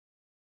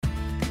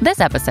This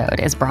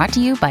episode is brought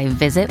to you by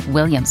Visit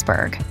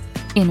Williamsburg.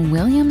 In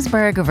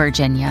Williamsburg,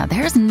 Virginia,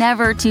 there's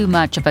never too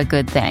much of a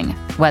good thing.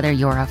 Whether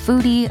you're a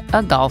foodie,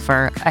 a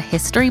golfer, a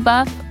history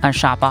buff, a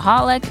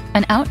shopaholic,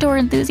 an outdoor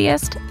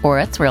enthusiast, or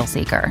a thrill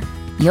seeker,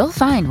 you'll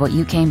find what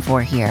you came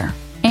for here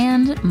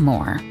and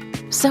more.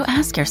 So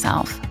ask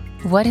yourself,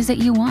 what is it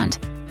you want?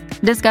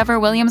 Discover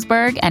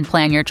Williamsburg and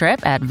plan your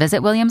trip at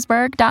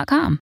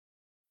visitwilliamsburg.com.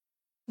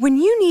 When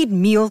you need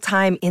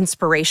mealtime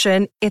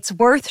inspiration, it's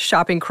worth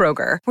shopping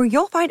Kroger, where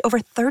you'll find over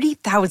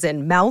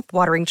 30,000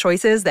 mouth-watering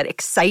choices that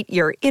excite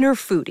your inner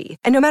foodie.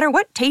 And no matter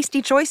what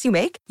tasty choice you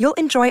make, you'll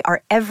enjoy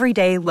our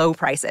everyday low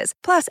prices,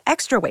 plus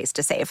extra ways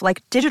to save,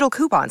 like digital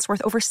coupons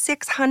worth over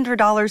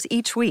 $600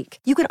 each week.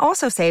 You can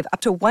also save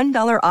up to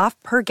 $1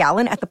 off per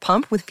gallon at the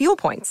pump with fuel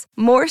points.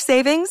 More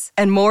savings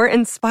and more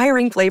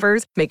inspiring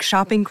flavors make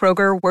shopping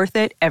Kroger worth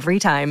it every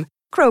time.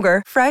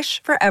 Kroger,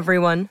 fresh for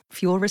everyone.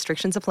 Fuel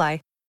restrictions apply.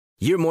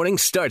 Your morning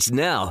starts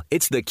now.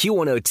 It's the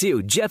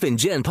Q102 Jeff and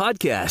Jen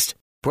podcast,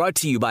 brought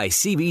to you by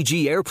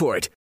CBG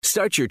Airport.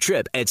 Start your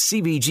trip at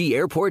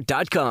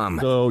CBGAirport.com.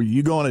 So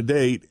you go on a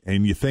date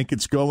and you think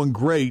it's going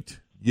great,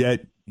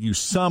 yet you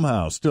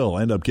somehow still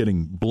end up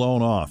getting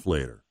blown off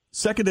later.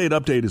 Second date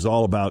update is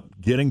all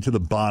about getting to the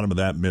bottom of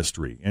that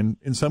mystery and,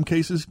 in some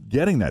cases,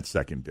 getting that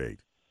second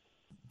date.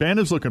 Ben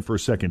is looking for a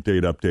second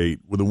date update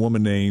with a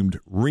woman named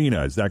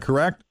Rena. Is that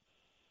correct?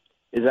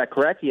 Is that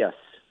correct? Yes.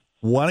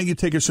 Why don't you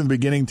take us from the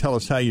beginning, tell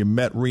us how you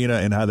met Rena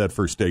and how that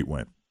first date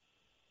went.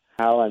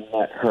 How I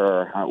met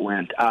her, how it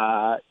went.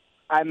 I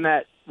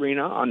met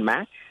Rena on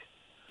Match.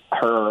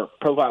 Her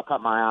profile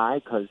caught my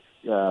eye because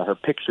her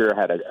picture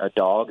had a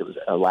dog. It was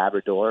a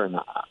Labrador, and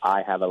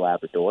I have a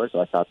Labrador, so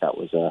I thought that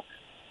was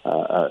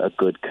a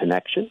good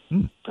connection.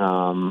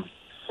 I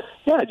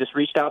just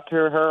reached out to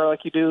her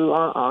like you do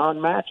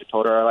on Match. I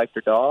told her I liked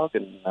her dog,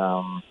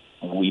 and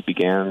we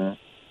began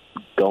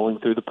going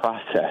through the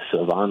process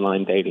of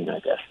online dating, I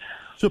guess.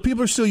 So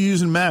people are still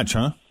using Match,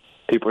 huh?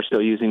 People are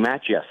still using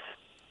Match, yes.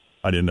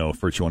 I didn't know.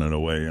 First, you wanted to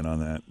weigh in on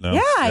that. No?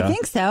 Yeah, I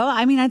think so.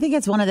 I mean, I think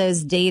it's one of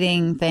those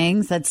dating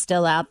things that's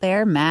still out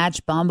there.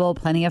 Match, Bumble,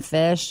 Plenty of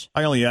Fish.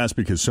 I only ask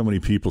because so many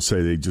people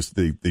say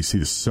they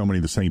see so many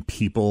of the same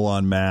people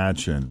on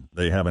Match, and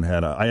they haven't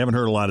had I haven't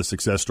heard a lot of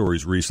success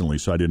stories recently,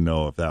 so I didn't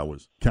know if that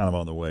was kind of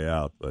on the way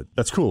out. But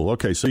that's cool.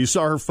 Okay, so you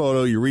saw her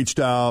photo, you reached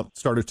out,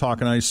 started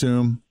talking, I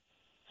assume?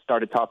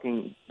 Started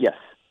talking, yes.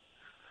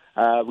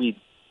 We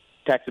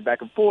texted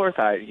back and forth.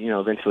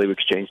 Eventually we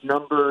exchanged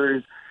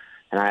numbers,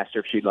 and I asked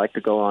her if she'd like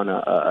to go on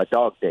a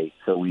dog date.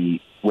 So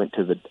we went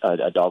to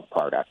a dog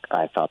park.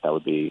 I thought that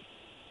would be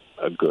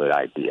a good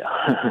idea.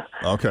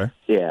 Okay.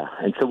 Yeah,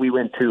 and so we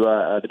went to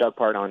the dog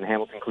park on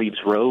Hamilton Cleves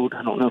Road.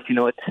 I don't know if you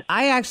know it.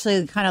 I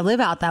actually kind of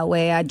live out that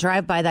way. I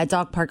drive by that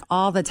dog park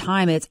all the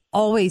time. It's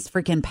always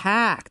freaking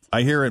packed.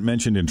 I hear it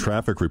mentioned in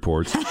traffic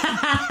reports.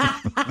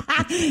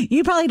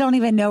 You probably don't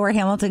even know where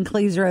Hamilton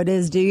Cleves Road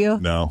is, do you?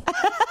 No,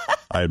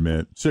 I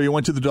admit. So you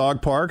went to the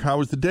dog park. How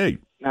was the date?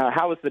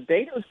 How was the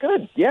date? It was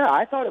good. Yeah,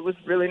 I thought it was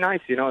really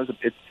nice.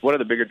 It's one of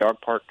the bigger dog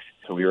parks,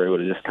 so we were able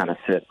to just kind of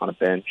sit on a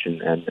bench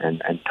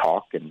and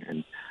talk.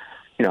 And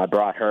I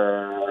brought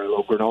her a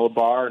little granola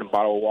bar and a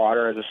bottle of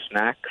water as a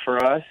snack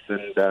for us.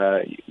 And,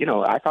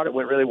 I thought it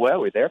went really well.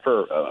 We were there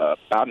for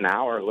about an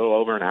hour, a little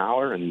over an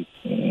hour. And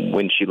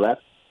when she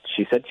left,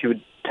 she said she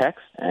would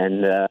text.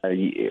 And,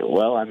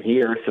 I'm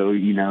here, so,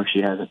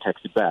 she hasn't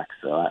texted back.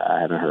 So I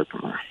haven't heard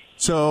from her.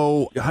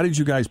 So how did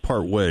you guys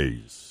part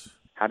ways?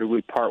 How did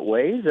we part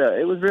ways?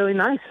 It was really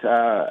nice.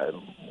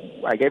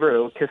 I gave her a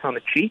little kiss on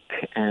the cheek,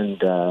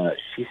 and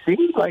she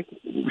seemed like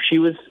she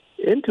was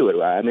into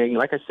it. I mean,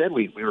 like I said,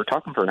 we were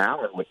talking for an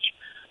hour, which,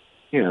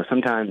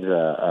 sometimes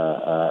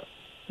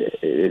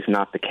is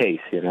not the case.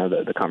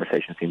 The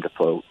conversation seemed to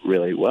flow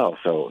really well.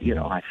 So,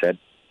 I said,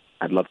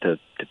 I'd love to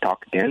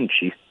talk again.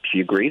 She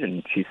agreed,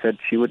 and she said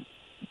she would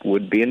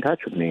be in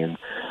touch with me.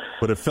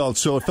 But it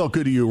felt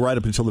good to you right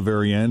up until the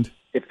very end?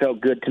 It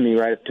felt good to me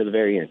right up to the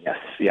very end, yes.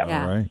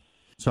 Yeah. All right.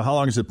 So how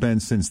long has it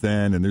been since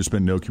then? And there's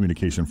been no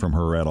communication from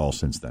her at all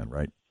since then,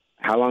 right?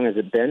 How long has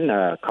it been?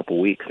 A couple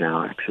weeks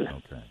now, actually.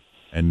 Okay.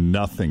 And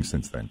nothing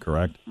since then,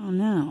 correct? Oh,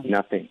 no.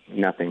 Nothing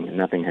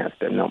has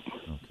been, no.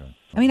 Okay.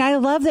 I mean, I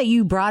love that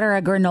you brought her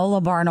a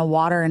granola bar and a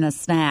water and a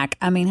snack.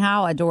 I mean,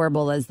 how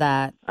adorable is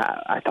that?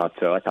 I thought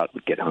so. I thought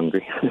we'd get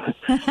hungry.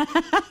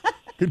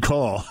 Good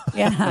call.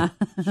 Yeah.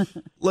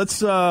 Let's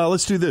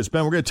do this.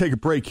 Ben, we're going to take a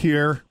break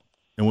here.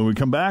 And when we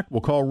come back,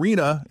 we'll call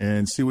Rena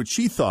and see what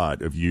she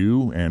thought of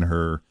you and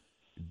her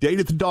date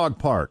at the dog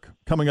park.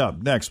 Coming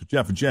up next with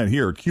Jeff and Jen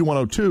here at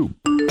Q102.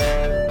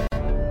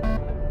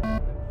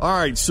 All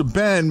right, so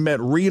Ben met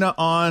Rena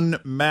on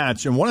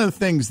Match. And one of the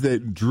things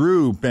that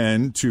drew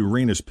Ben to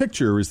Rena's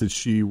picture is that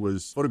she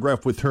was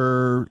photographed with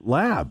her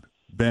lab.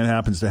 Ben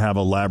happens to have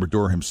a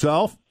Labrador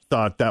himself.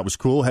 Thought that was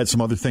cool. Had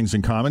some other things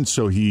in common.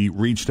 So he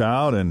reached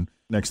out, and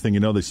next thing you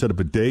know, they set up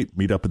a date,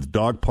 meet up at the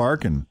dog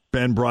park, and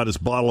Ben brought his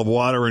bottle of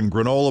water and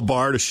granola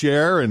bar to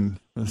share, and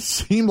it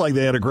seemed like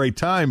they had a great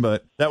time,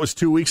 but that was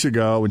 2 weeks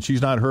ago, and she's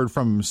not heard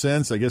from him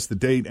since. I guess the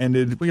date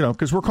ended,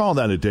 because we're calling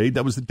that a date.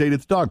 That was the date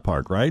at the dog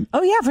park, right?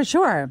 Oh, yeah, for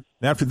sure. And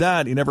after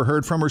that, he never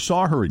heard from or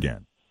saw her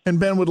again. And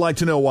Ben would like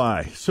to know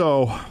why.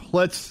 So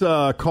let's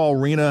call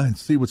Rena and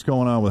see what's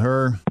going on with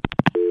her.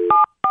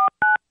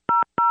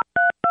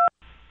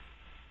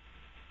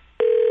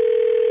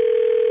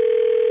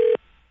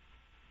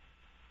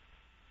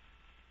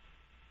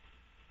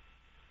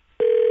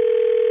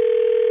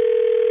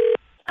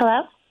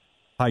 Hello?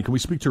 Hi, can we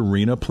speak to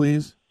Rena,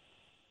 please?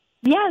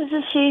 Yeah, this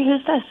is she.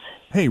 Who's this?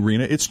 Hey,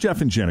 Rena, it's Jeff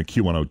and Jen at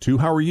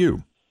Q102. How are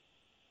you?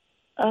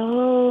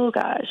 Oh,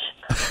 gosh.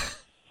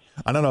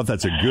 I don't know if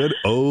that's a good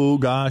oh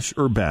gosh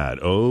or bad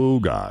oh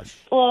gosh.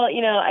 Well,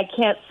 I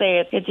can't say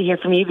it's good to hear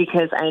from you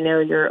because I know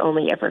you're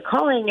only ever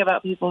calling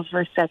about people's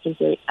first second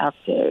date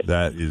update.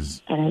 That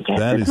is my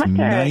turn.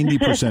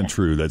 90%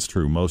 true. That's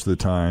true. Most of the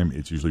time,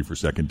 it's usually for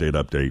second date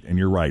update. And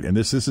you're right. And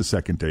this is a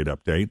second date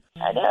update.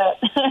 I know.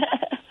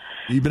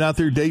 You been out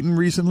there dating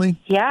recently?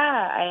 Yeah,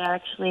 I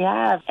actually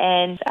have.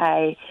 And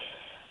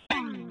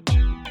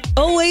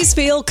Always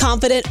feel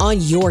confident on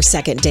your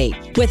second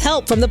date. With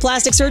help from the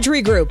Plastic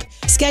Surgery Group.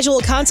 Schedule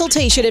a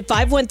consultation at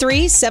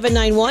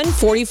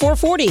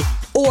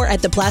 513-791-4440 or at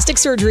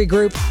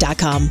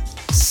theplasticsurgerygroup.com.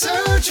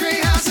 Surgery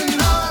has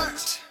an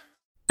art.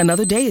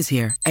 Another day is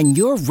here, and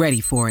you're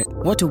ready for it.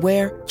 What to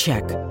wear?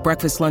 Check.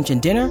 Breakfast, lunch,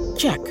 and dinner?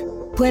 Check.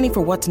 Planning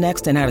for what's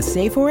next and how to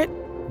save for it?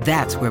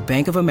 That's where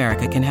Bank of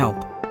America can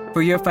help.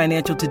 For your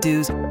financial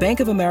to-dos, Bank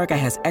of America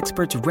has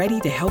experts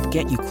ready to help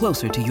get you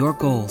closer to your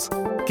goals.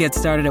 Get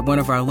started at one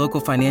of our local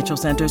financial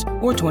centers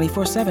or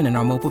 24/7 in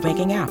our mobile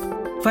banking app.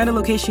 Find a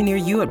location near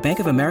you at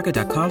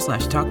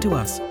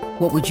bankofamerica.com/talktous.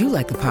 What would you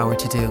like the power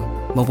to do?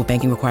 Mobile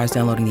banking requires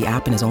downloading the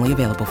app and is only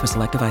available for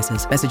select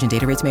devices. Message and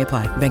data rates may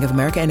apply. Bank of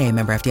America N.A.,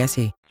 member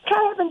FDIC.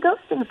 I've been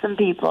ghosting some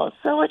people.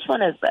 So which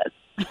one is this?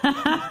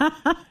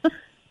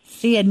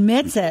 She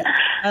admits it.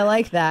 I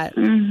like that.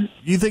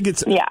 You think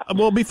it's... Yeah.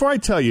 Well, before I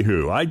tell you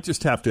who, I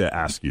just have to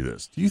ask you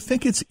this. Do you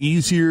think it's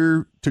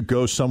easier to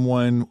ghost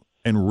someone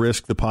and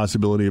risk the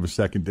possibility of a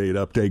second date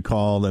update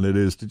call than it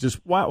is to just...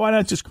 Why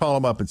not just call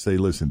them up and say,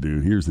 listen,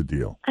 dude, here's the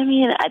deal? I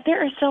mean,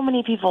 there are so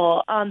many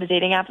people on the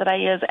dating app that I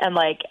use, and,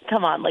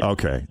 come on.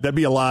 Okay. That'd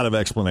be a lot of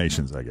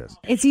explanations, I guess.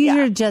 It's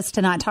easier just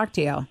to not talk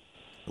to you.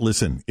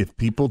 Listen, if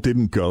people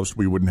didn't ghost,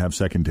 we wouldn't have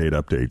second date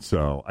updates.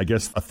 So I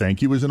guess a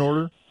thank you is in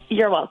order.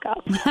 You're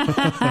welcome.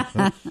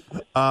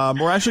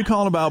 We're actually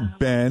calling about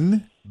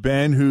Ben.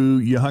 Ben, who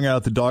you hung out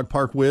at the dog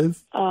park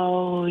with.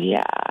 Oh,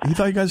 yeah. He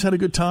thought you guys had a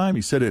good time.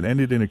 He said it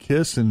ended in a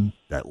kiss, and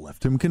that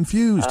left him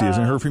confused. He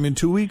hasn't heard from you in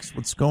 2 weeks.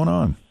 What's going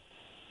on?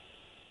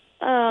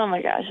 Oh,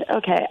 my gosh.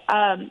 Okay.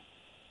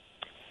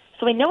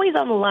 So I know he's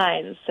on the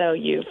line, so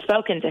you've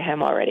spoken to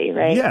him already,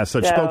 right? Yes,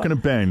 I've spoken to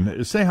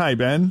Ben. Say hi,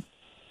 Ben.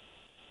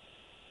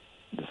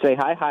 Say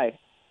hi.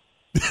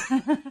 I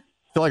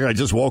feel like I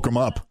just woke him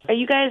up. Are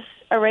you guys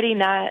already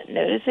not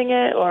noticing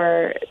it,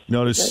 or...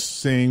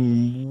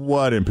 Noticing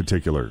what in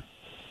particular?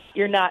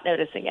 You're not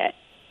noticing it.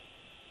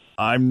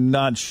 I'm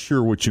not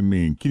sure what you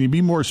mean. Can you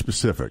be more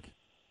specific?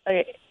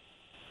 Okay.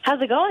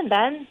 How's it going,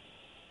 Ben?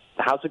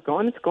 How's it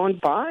going? It's going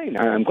fine.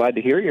 I'm glad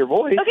to hear your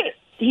voice. Okay,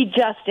 he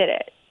just did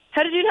it.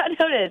 How did you not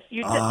notice?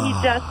 He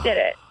just did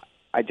it.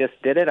 I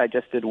just did it? I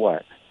just did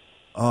what?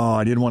 Oh,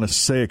 I didn't want to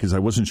say it because I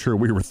wasn't sure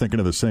we were thinking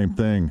of the same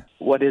thing.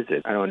 What is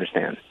it? I don't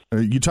understand.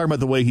 You talking about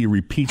the way he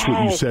repeats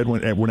what you said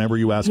whenever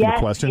you ask him a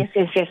question?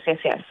 Yes.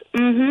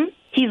 Mm-hmm.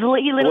 He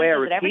literally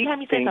does it every time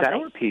you say something. I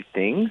don't repeat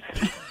things.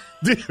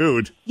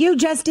 Dude. You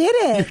just did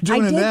it. You're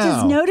doing it now.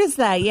 Just notice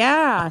that,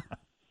 yeah.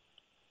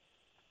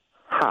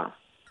 Huh.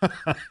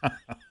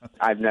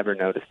 I've never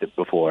noticed it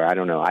before. I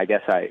don't know. I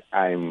guess I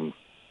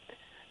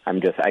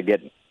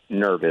get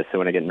nervous. So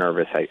when I get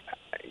nervous, I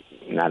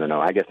don't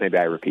know. I guess maybe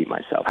I repeat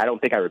myself. I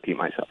don't think I repeat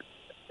myself.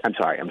 I'm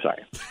sorry.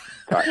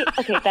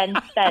 Okay, Ben,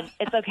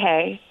 it's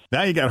okay.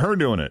 Now you got her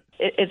doing it.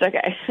 It's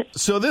okay.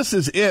 So this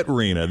is it,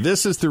 Rena.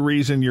 This is the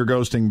reason you're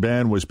ghosting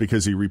Ben was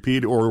because he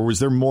repeated, or was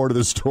there more to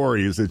the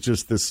story? Is it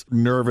just this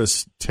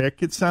nervous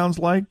tick, it sounds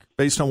like,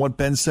 based on what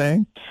Ben's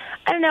saying?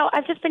 I don't know.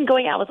 I've just been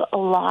going out with a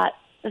lot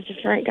of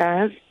different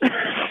guys.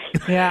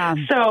 Yeah.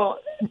 So,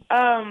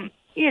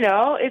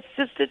 it's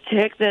just a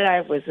tick that I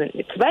wasn't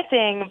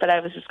expecting, but I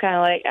was just kind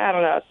of like, I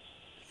don't know.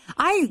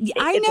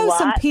 I know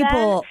some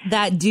people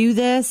that do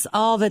this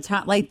all the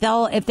time. Like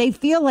if they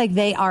feel like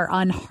they are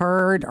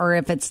unheard or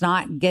if it's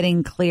not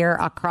getting clear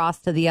across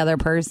to the other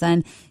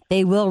person,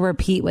 they will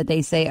repeat what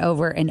they say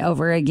over and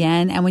over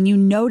again. And when you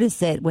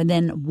notice it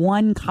within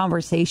one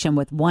conversation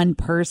with one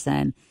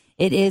person,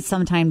 it is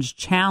sometimes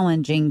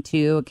challenging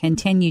to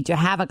continue to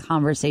have a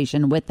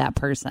conversation with that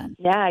person.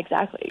 Yeah,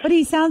 exactly. But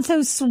he sounds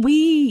so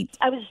sweet.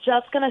 I was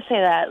just going to say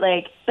that.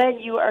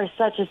 Ben, you are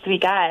such a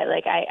sweet guy.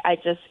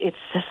 It's just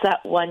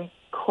that one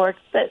quirk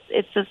that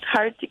it's just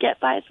hard to get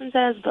by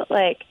sometimes. But,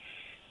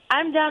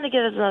 I'm down to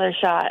give this another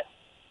shot.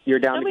 You're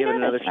down to give it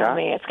another shot?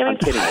 I'm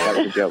kidding. That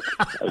was a joke.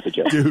 That was a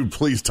joke. Dude,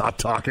 please stop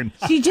talking.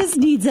 She just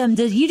needs him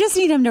to. You just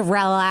need him to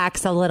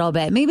relax a little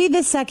bit. Maybe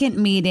the second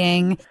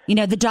meeting,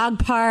 the dog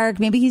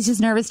park. Maybe he's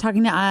just nervous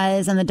talking to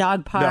us in the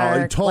dog park.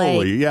 No,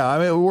 totally. Yeah, I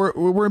mean,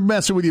 we're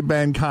messing with you,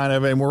 Ben, kind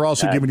of, and we're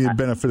also giving you the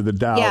benefit of the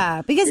doubt.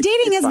 Yeah, because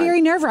dating is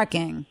very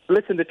nerve-wracking.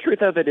 Listen, the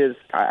truth of it is,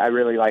 I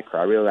really like her.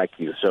 I really like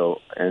you. So,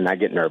 and I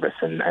get nervous,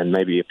 and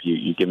maybe if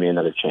you give me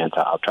another chance,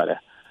 I'll try to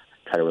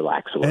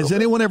relax a little. Has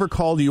anyone ever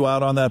called you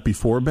out on that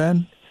before,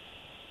 Ben?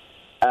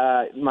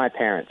 My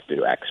parents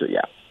do, actually,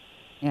 yeah.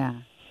 Yeah.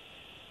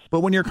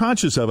 But when you're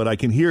conscious of it, I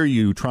can hear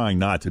you trying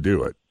not to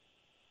do it.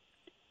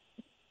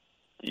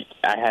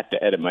 I have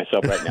to edit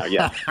myself right now,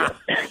 yes.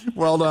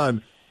 Well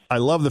done. I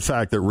love the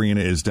fact that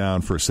Rena is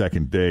down for a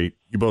second date.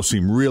 You both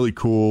seem really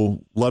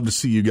cool. Love to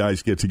see you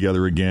guys get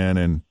together again.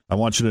 And I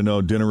want you to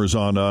know dinner is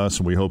on us,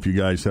 and we hope you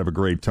guys have a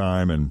great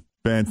time. And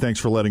Ben, thanks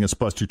for letting us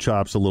bust your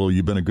chops a little.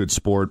 You've been a good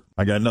sport.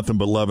 I got nothing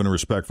but love and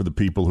respect for the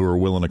people who are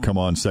willing to come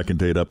on Second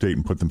Date Update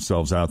and put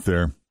themselves out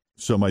there.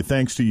 So my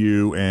thanks to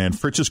you, and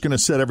Fritz is going to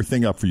set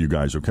everything up for you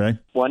guys, okay?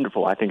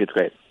 Wonderful. I think it's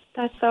great.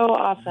 That's so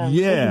awesome.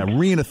 Yeah,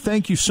 Rena,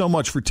 thank you so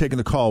much for taking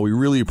the call. We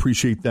really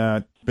appreciate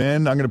that.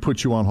 Ben, I'm going to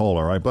put you on hold,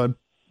 all right, bud?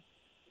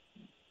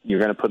 You're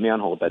going to put me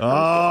on hold. That's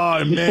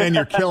man,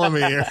 you're killing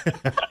me here.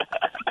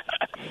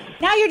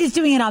 Now you're just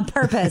doing it on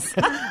purpose.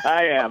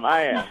 I am.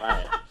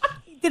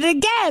 Did it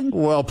again.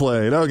 Well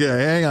played. Okay,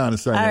 hang on a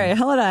second. All right,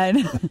 hold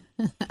on.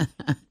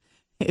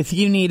 If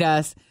you need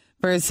us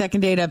for a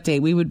Second Date Update,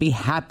 we would be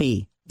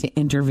happy to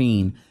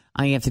intervene.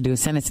 All you have to do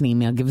is send us an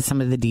email. Give us some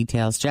of the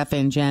details. Jeff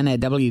and Jen at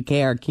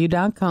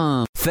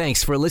WKRQ.com.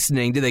 Thanks for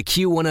listening to the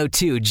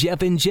Q102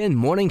 Jeff and Jen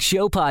Morning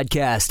Show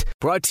podcast.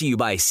 Brought to you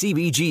by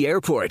CBG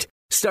Airport.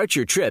 Start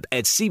your trip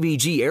at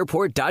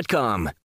CBGAirport.com.